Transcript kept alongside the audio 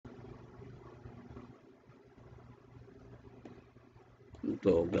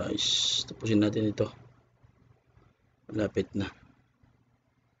Ito guys, tapusin natin ito. Malapit na.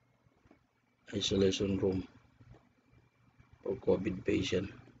 Isolation room for COVID patient.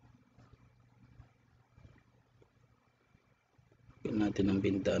 Yan natin ang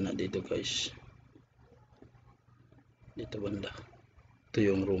bintana dito guys. Dito banda. Ito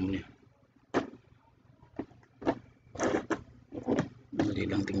yung room niya. Dali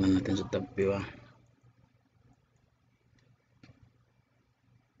lang, tingnan natin sa top view ah.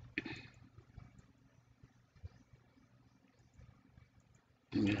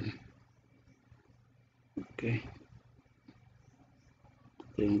 Ayan. Okay.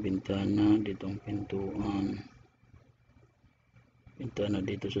 Ito yung bintana, dito ang pintuan. Bintana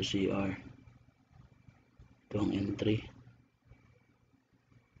dito sa CR. Ito ang entry.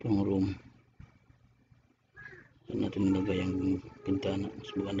 Ito ang room. Saan natin nilagay ang bintana?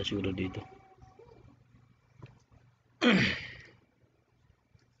 Mas maganda siguro dito.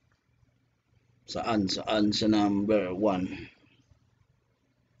 Saan sa number 1?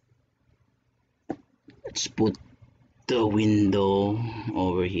 Let's put the window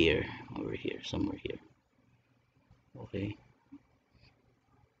over here, somewhere here. Okay.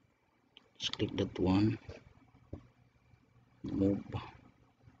 Let's click that one. Move.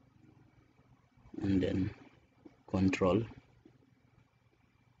 And then control.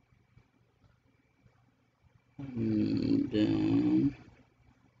 And then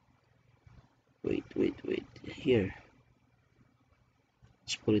wait. Here.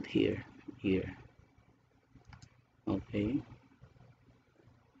 Let's put it here. Okay.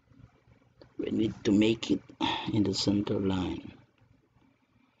 We need to make it in the center line.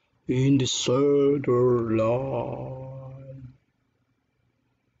 In the center line.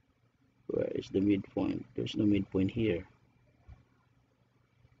 Where is the midpoint? There's no midpoint here.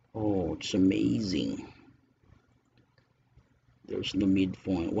 Oh, it's amazing. There's no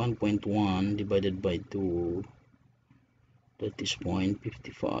midpoint. 1.1 divided by 2. That is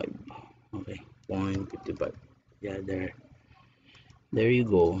 0.55. Okay, 0.55. Yeah, there you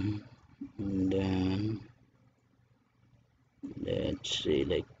go. And then let's say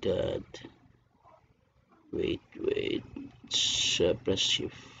like that. Wait, let's press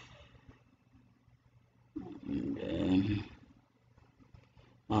shift. And then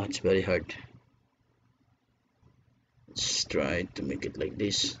it's very hard. Let's try to make it like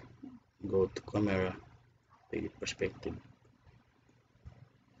this. Go to camera, make it perspective.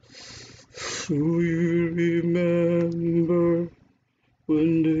 So you remember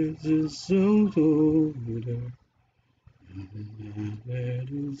when this is over,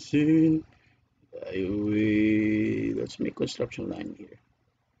 medicine highway. Let's make construction line here,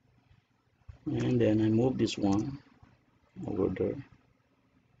 and then I move this one over there.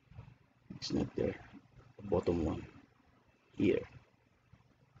 It's not there. The bottom one here.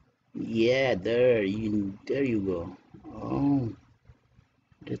 Yeah, there you go. Oh,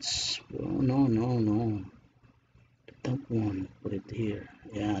 that's no. The top one, put it here.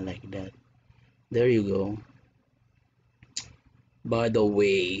 Yeah, like that. There you go. By the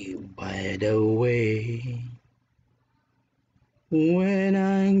way, when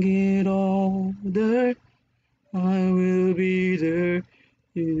I get older, I will be there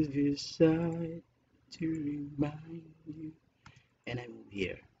beside to remind you. And I move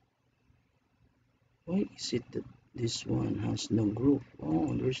here. Why is it that this one has no groove?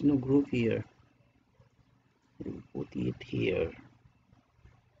 Oh, there's no groove here. You put it here.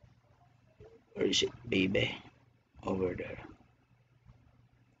 Where is it, baby? Over there.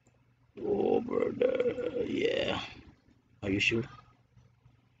 Yeah. Are you sure?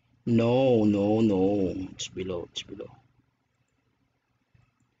 No. It's below.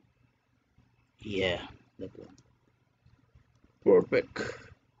 Yeah, that one. Perfect.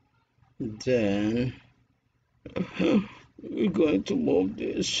 Then we're going to move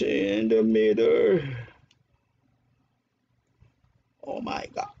this in the middle. Oh my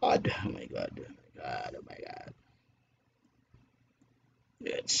god.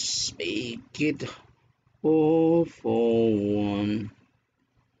 Let's make it 441.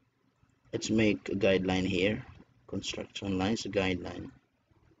 Let's make a guideline here. Construction lines, a guideline.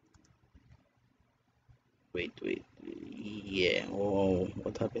 Wait. Yeah. Oh,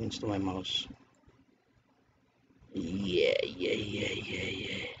 what happens to my mouse? Yeah.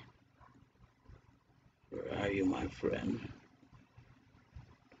 Where are you, my friend?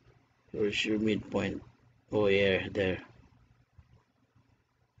 Where's your midpoint? Oh yeah, there.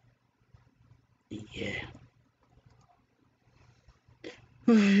 Yeah. I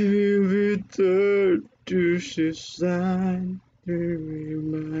will return to society to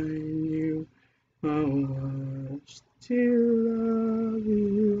remind you how I still love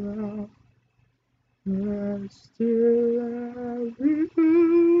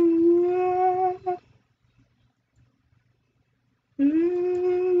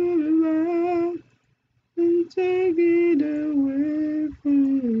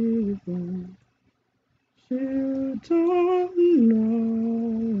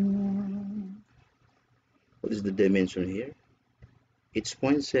dimension here. It's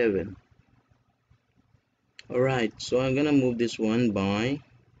 0.7. Alright, so I'm gonna move this one by,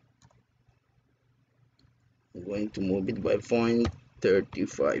 I'm going to move it by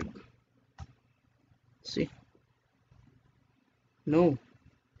 0.35. See? No,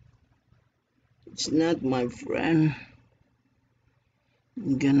 it's not, my friend.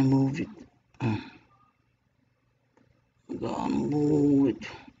 I'm gonna move it. I'm gonna move it.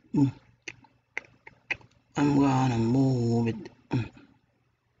 I'm gonna move it.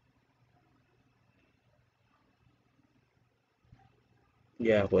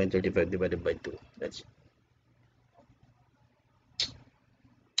 Yeah, 0.35 divided by 2. That's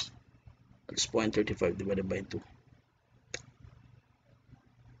 0.35 divided by 2.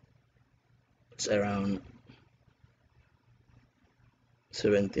 It's around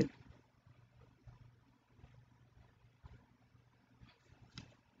 17.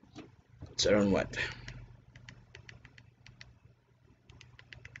 It's around what?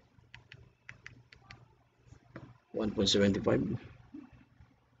 1.75.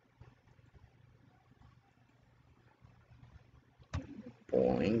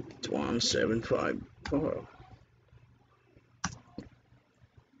 0.175. Oh.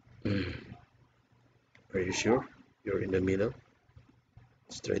 Are you sure? You're in the middle?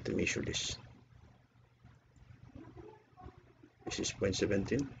 Let's try to measure this. This is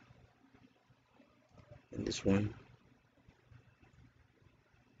 0.17. And this one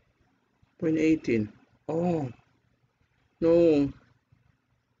 0.18. Oh no,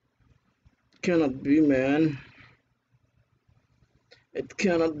 cannot be, man. It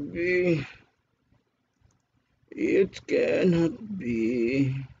cannot be. It cannot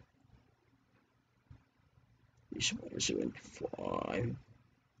be. It's 1.75.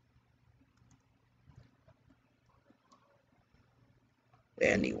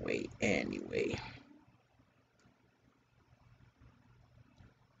 Anyway.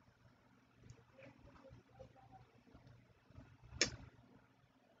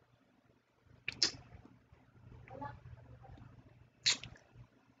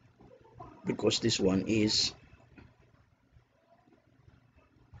 Because this one is,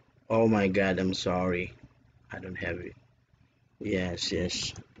 oh my god, I'm sorry, I don't have it. Yes,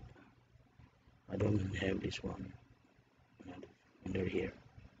 I don't have this one under here.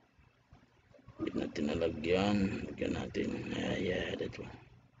 Hindi natin nalagyan. Lagyan natin. Yeah, that one.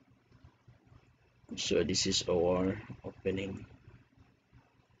 So this is our opening.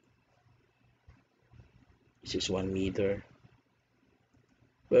 This is 1 meter.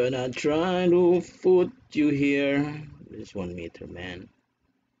 When I try to put you here, this is 1 meter, man.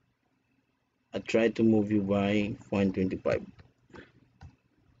 I try to move you by 0.25.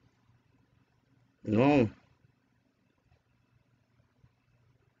 No.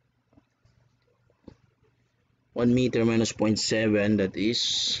 One meter minus 0.7, that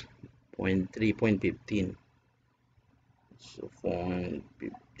is 0.3, 0.15. So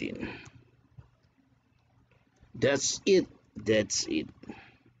 0.15. That's it.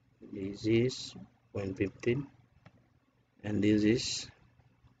 This is 0.15, and this is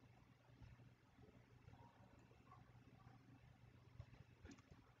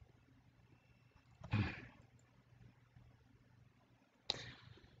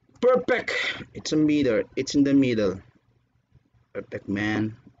perfect. It's a meter. It's in the middle. Perfect,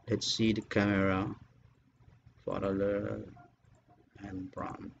 man. Let's see the camera. Photo and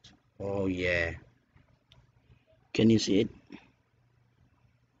prompt. Oh yeah. Can you see it?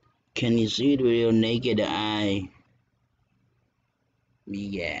 Can you see it with your naked eye?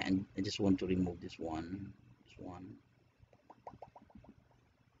 Yeah, and I just want to remove this one. This one.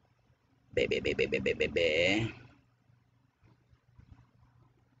 Baby. Baby.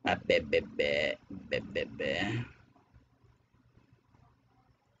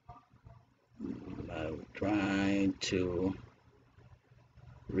 I'll try to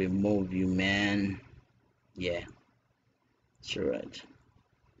remove you, man. Yeah, that's right.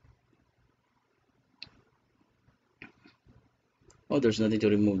 Oh, there's nothing to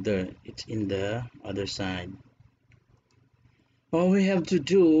remove there. It's in the other side. All we have to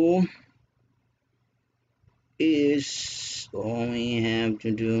do is I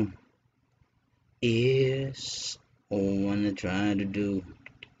wanna try to do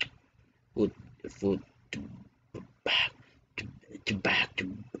put the foot to back to back to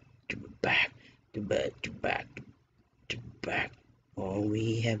back to back to back to back. All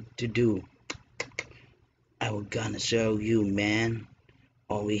we have to do, I was gonna show you, man.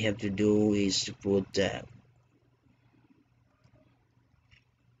 All we have to do is to put that.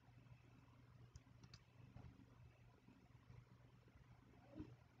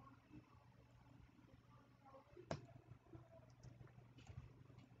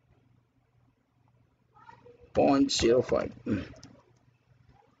 0.05,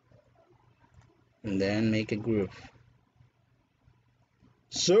 and then make a groove.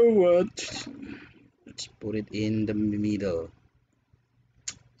 So what? Let's put it in the middle.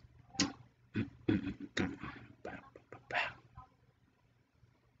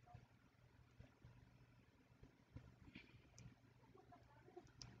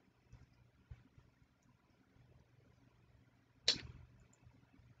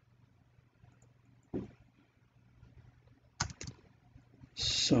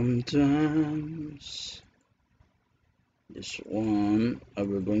 Sometimes this one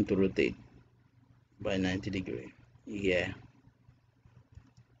we're going to rotate by 90°. Yeah,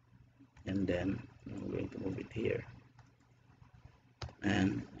 and then I'm going to move it here,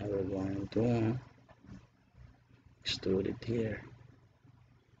 and we're going to extrude it here.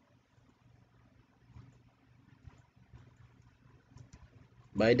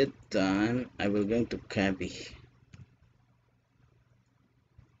 By that time I will going to copy.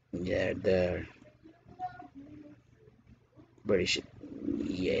 Yeah, there. Where is it?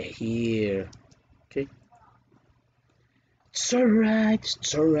 Yeah, here. Okay. It's alright.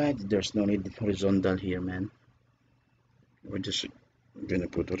 It's alright. There's no need horizontal here, man. We're just gonna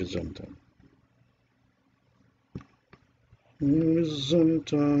put horizontal.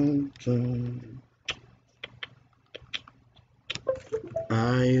 Horizontal.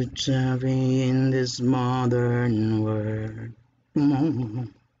 Are you traveling in this modern world? Come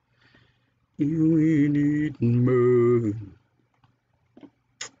on. You need more.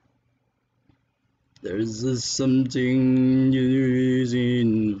 There's something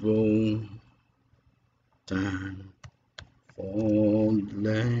using for time for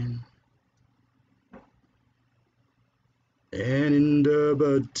land, and in the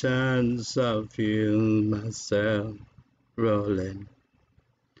bad times I feel myself rolling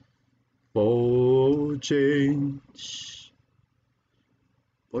for change.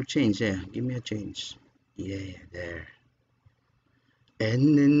 For change, yeah. Give me a change. Yeah, there.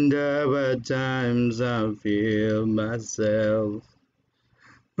 And in the bad times I feel myself.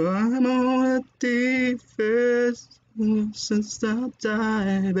 I'm on a deepest since that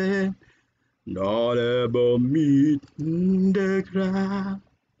time, babe. Not about meeting the crowd.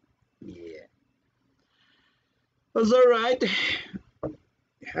 Yeah, that's alright. I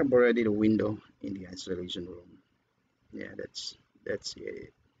have already the window in the isolation room. Yeah, that's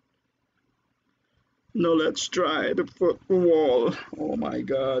it. Now let's try the foot wall. Oh my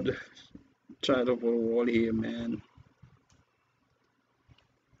god. Try the foot wall here, man.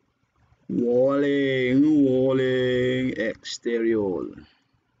 Walling exterior.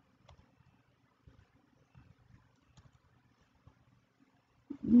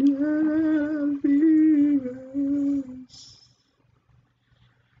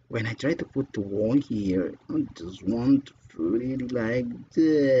 When I try to put the wall here, I just want to put it like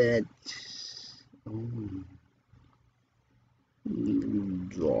that. Oh,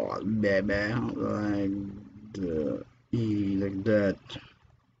 baby, like that.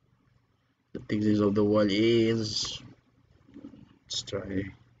 The thickness of the wall is, let's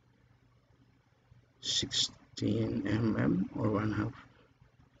try 16 mm or one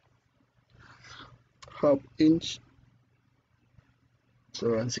half inch. So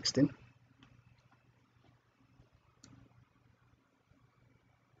around 16.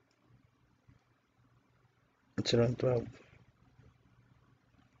 It's around 12.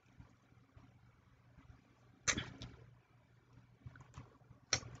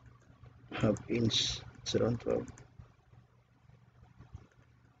 Half inch. It's around 12.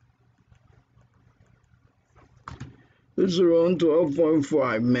 It's around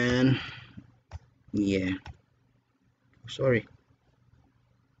 12.5, man. Yeah. Sorry.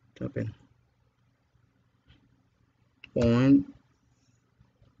 What happened?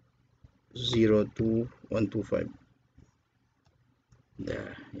 0.02125.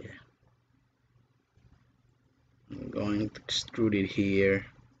 There, yeah. I'm going to extrude it here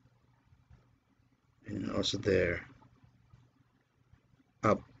and also there.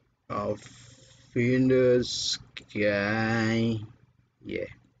 Up in the sky. Yeah,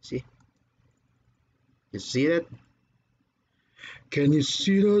 see? You see that? Can you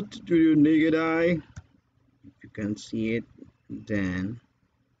see that with your naked eye? If you can see it, then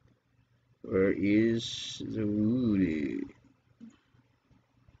where is the wood?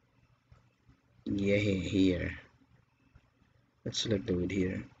 Yeah, here. Let's select the wood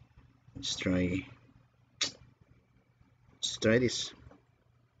here. Let's try this.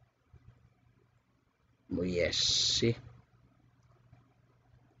 Oh yes, see?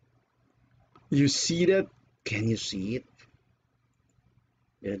 You see that? Can you see it?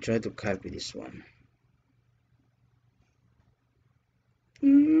 I'm gonna try to copy this one.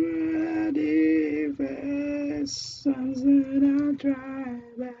 and I'll try,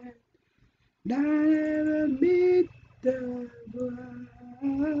 but I never beat the ground.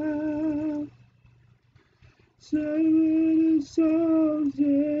 So many songs,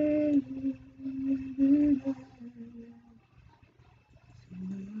 yeah.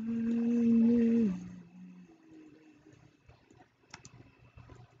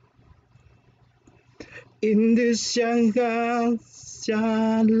 In the Shanghai,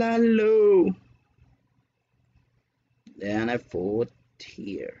 Shalalo. Then I fought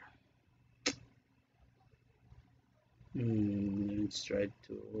here. Let's try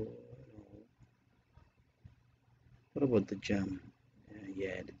to. What about the jam?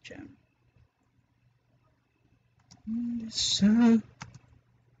 Yeah, the jam. In the sun.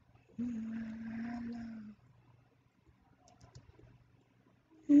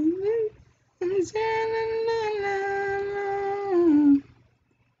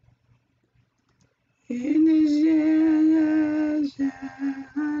 In the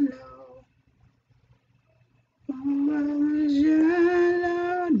shallow, over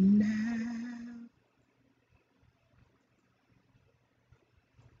shallow now.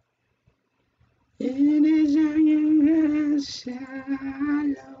 In the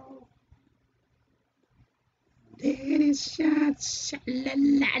shallow, it is shallow.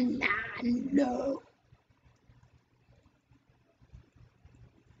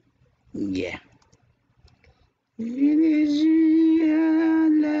 Yeah. It is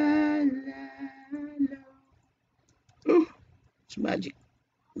shallow. Oh, it's magic.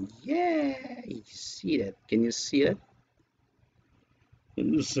 Yeah, you see that? Can you see that?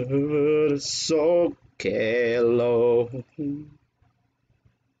 So low.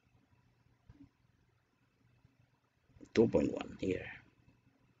 2.1 here.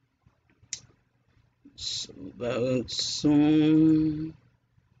 Song.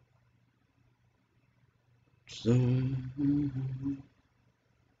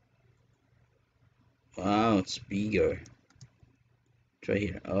 Wow, it's bigger. Try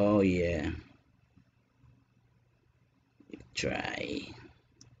here. Oh yeah. Try.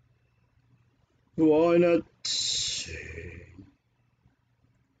 Why not?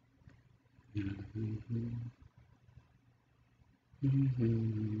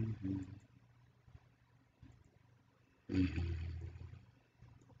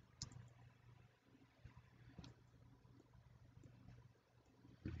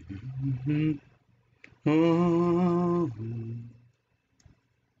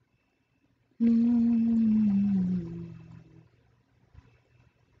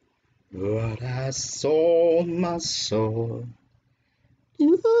 But I saw my soul.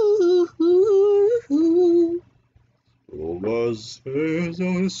 Was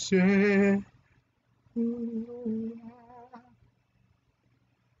so sad.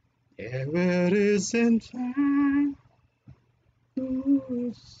 Ever is in time.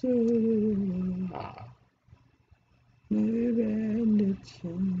 Maybe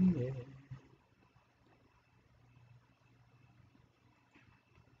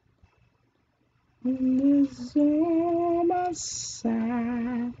it's on my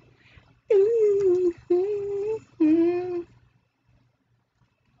side.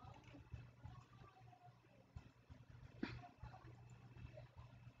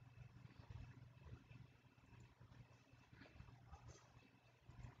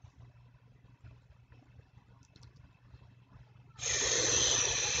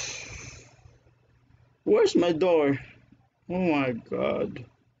 Where's my door? Oh my god.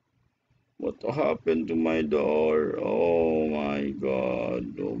 What happened to my door? Oh my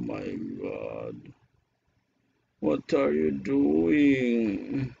god. Oh my god. What are you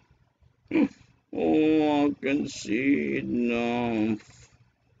doing? Oh, I can see it now.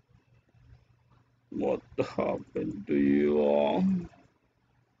 What happened to you all?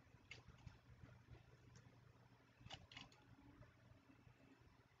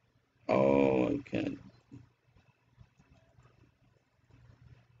 Oh, I can't.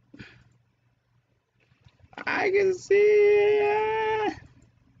 I can see.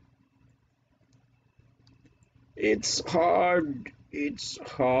 It's hard. It's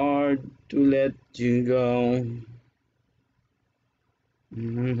hard to let you go.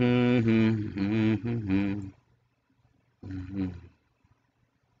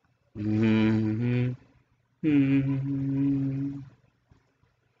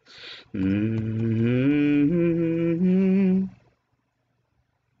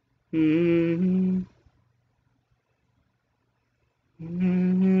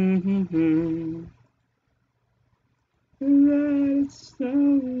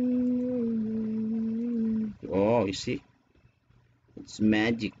 Oh, you see, it's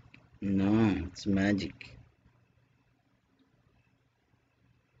magic. No, it's magic.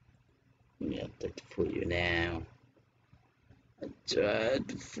 Yeah, I tried to fool you now. I tried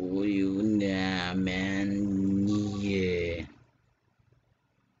to fool you now, man. Yeah.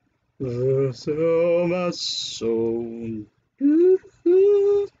 So my soul.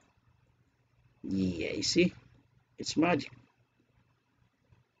 Woo-hoo. Yeah, you see? It's magic.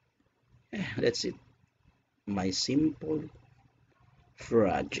 That's it. My simple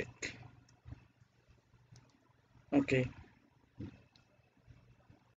project. Okay.